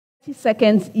30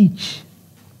 seconds each.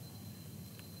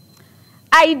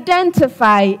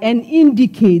 Identify and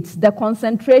indicate the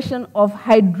concentration of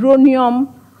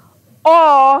hydronium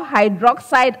or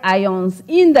hydroxide ions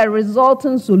in the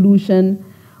resulting solution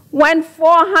when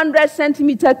 400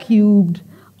 centimeter cubed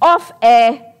of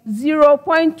a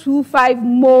 0.25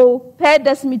 mole per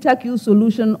decimeter cube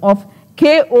solution of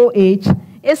KOH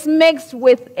is mixed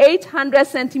with 800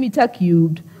 centimeter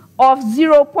cubed of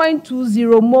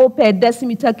 0.20 mole per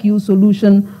decimeter cube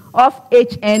solution of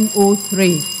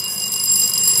HNO3.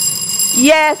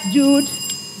 Yes, Jude?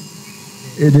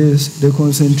 It is the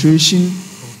concentration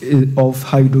of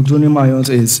hydronium ions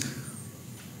is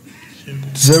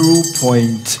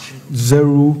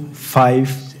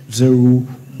 0.050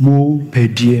 mole per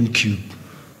dm cube.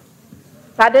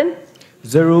 Pardon?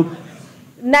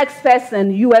 Next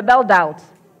person, you were belled out.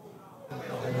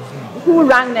 Who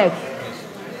rang next?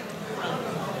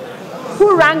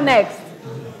 Who rang next?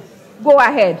 Go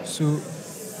ahead. So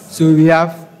we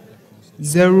have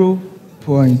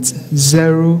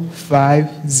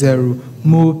 0.050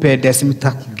 mole per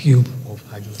decimeter cube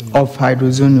of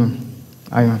hydronium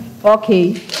ion.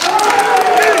 Okay.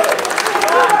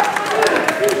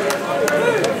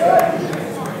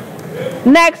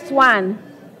 Next one.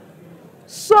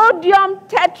 Sodium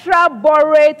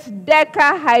tetraborate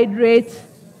decahydrate,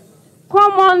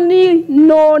 commonly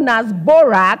known as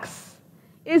borax,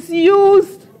 is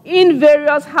used in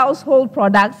various household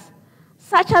products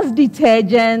such as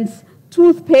detergents,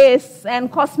 toothpastes,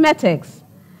 and cosmetics.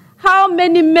 How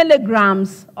many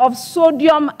milligrams of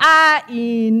sodium are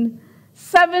in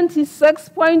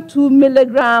 76.2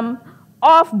 milligrams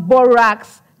of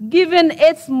borax, given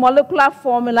its molecular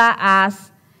formula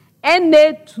as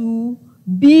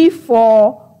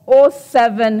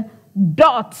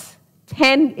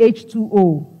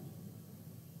Na2B4O7.10H2O?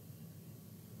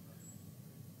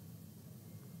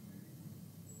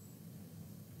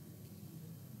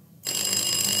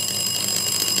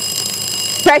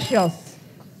 Precious.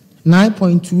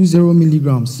 9.20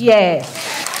 milligrams. Yes.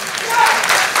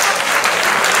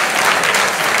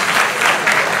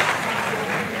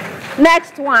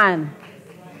 Next one.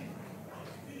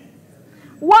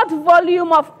 What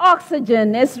volume of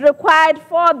oxygen is required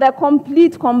for the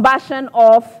complete combustion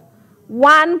of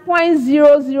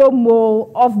 1.00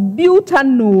 mole of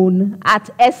butanone at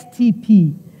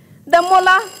STP? The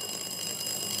molar?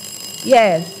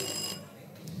 Yes.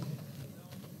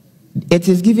 It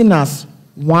is giving us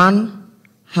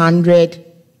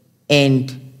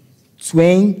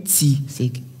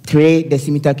 123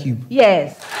 decimeter cube.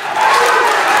 Yes.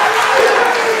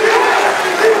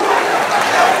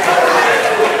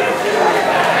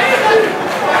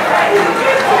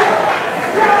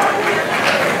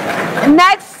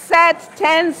 Next set,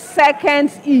 10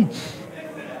 seconds each.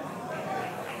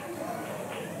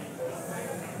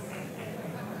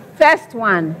 First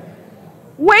one.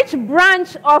 Which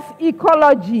branch of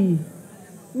ecology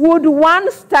would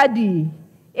one study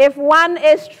if one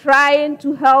is trying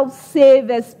to help save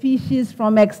a species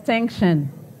from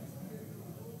extinction?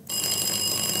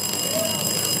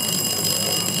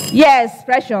 Yes,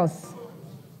 Precious.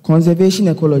 Conservation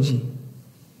ecology.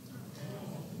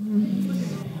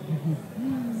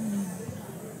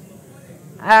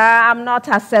 I'm not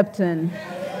accepting.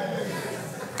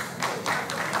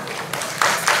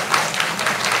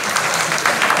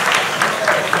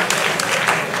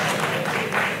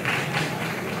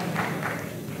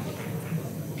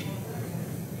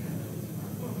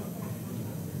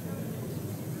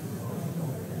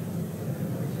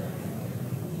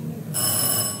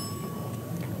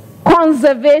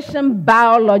 Conservation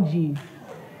biology.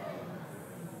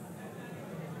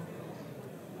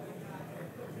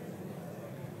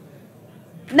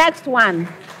 Next one.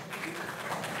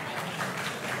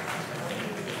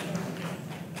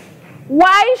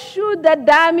 Why should the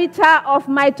diameter of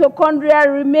mitochondria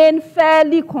remain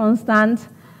fairly constant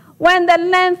when the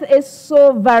length is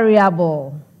so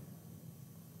variable?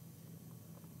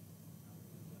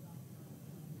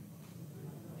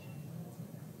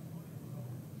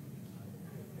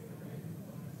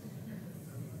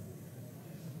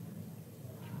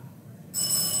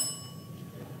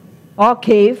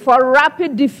 Okay, for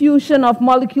rapid diffusion of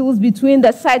molecules between the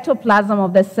cytoplasm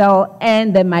of the cell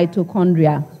and the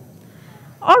mitochondria.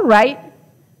 All right,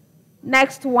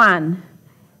 next one.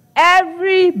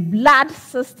 Every blood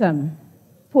system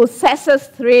possesses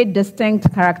 3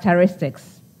 distinct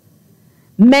characteristics.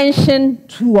 Mention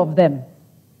 2 of them.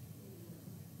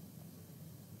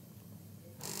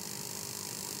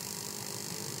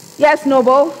 Yes,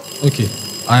 Noble? Okay,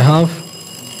 I have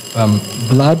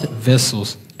blood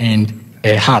vessels and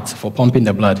a heart for pumping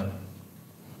the blood.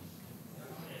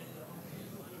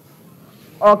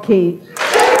 Okay.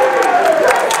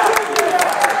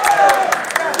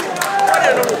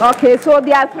 Okay, so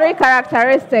there are three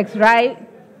characteristics, right?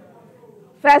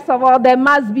 First of all, there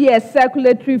must be a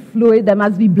circulatory fluid, there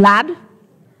must be blood.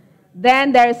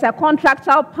 Then there is a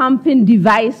contractile pumping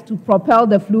device to propel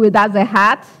the fluid, that's a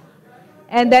heart.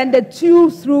 And then the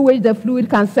tubes through which the fluid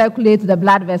can circulate the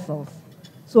blood vessels.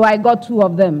 So I got 2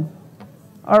 of them.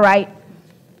 All right.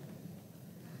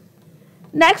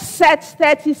 Next set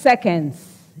 30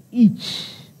 seconds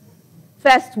each.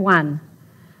 First one.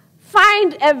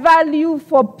 Find a value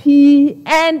for P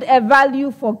and a value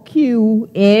for Q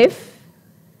if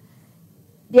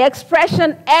the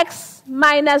expression x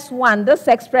minus 1, this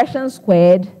expression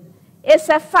squared, is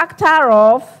a factor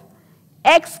of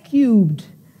x cubed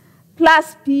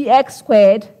plus px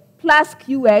squared plus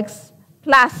qx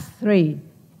plus 3.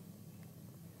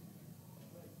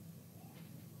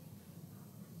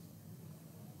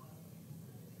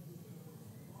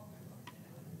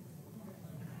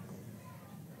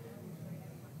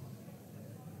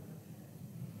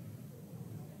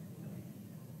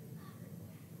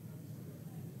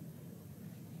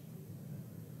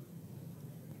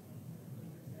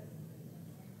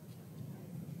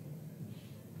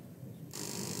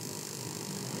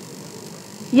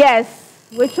 Yes,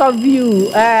 which of you,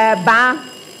 Ba?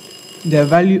 The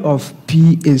value of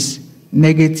P is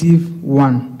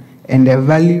 -1, and the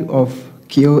value of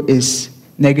Q is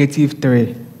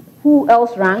 -3. Who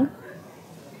else rang?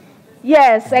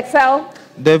 Yes, Excel.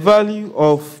 The value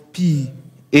of P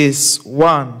is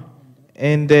 1,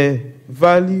 and the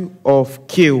value of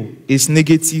Q is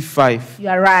 -5. You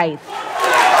are right.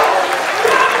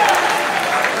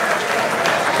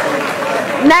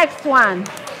 Next one.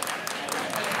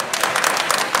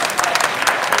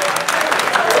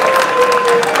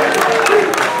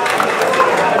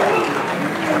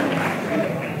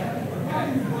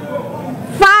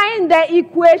 The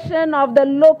equation of the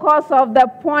locus of the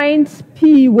point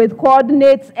P with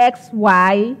coordinates x,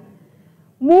 y,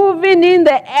 moving in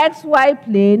the xy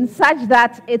plane such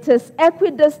that it is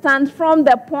equidistant from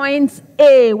the points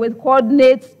A with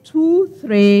coordinates 2,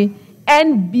 3,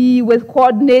 and B with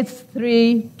coordinates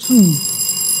 3, 2.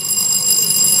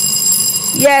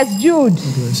 Yes, Jude.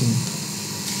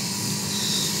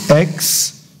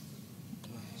 X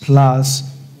plus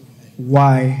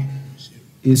y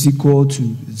is equal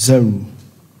to 0.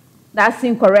 That's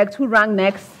incorrect. Who rang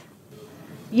next?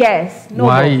 Yes. No.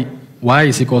 Y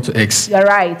is equal to x. You're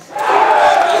right.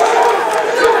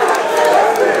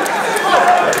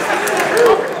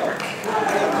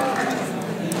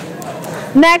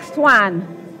 Next one.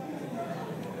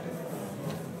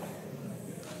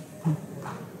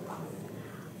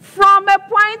 From a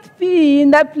point P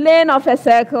in the plane of a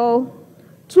circle,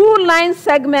 2 line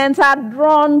segments are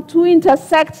drawn to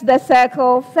intersect the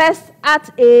circle, first at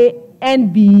A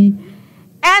and B,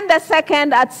 and the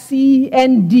second at C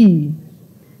and D.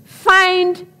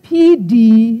 Find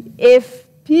PD if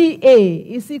PA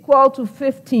is equal to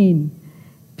 15,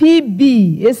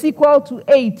 PB is equal to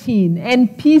 18, and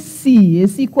PC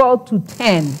is equal to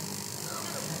 10.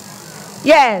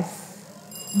 Yes.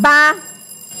 Ba?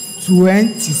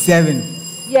 27.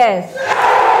 Yes.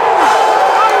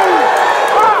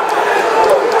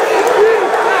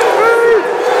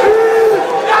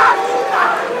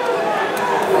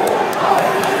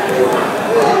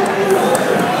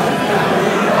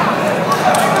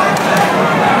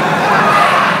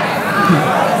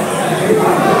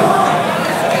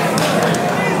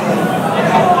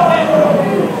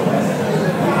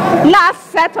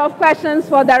 Last set of questions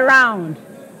for the round.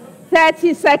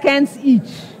 30 seconds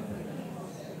each.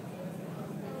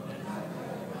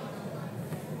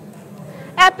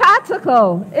 A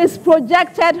particle is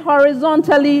projected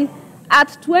horizontally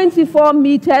at 24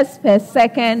 meters per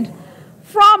second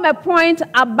from a point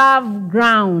above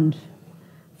ground.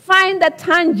 Find the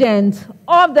tangent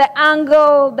of the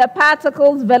angle the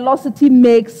particle's velocity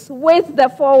makes with the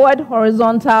forward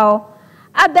horizontal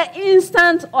at the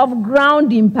instant of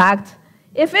ground impact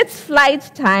if its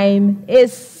flight time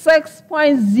is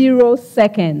 6.0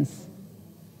 seconds.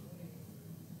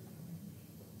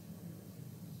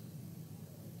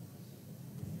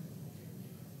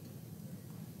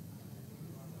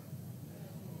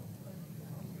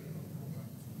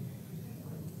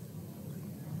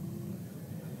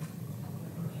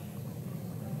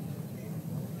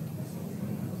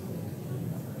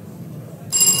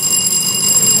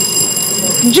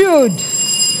 Jude.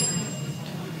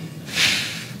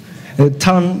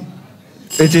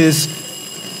 It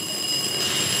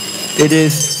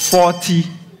is 40.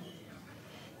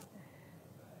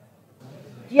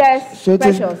 Yes, So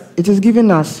Precious. it is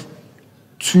giving us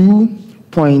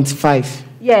 2.5.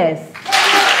 Yes.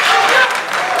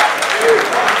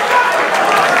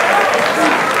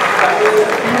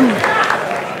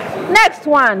 Next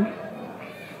one.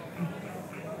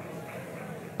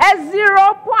 A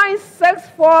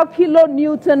 0.64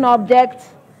 kilonewton object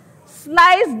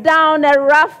slides down a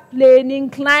rough plane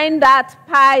inclined at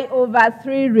pi over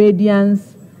 3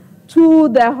 radians to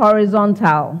the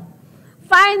horizontal.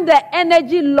 Find the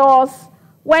energy loss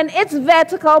when its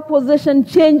vertical position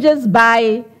changes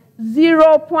by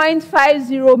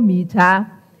 0.50 meter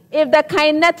if the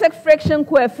kinetic friction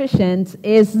coefficient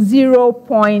is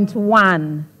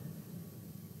 0.1.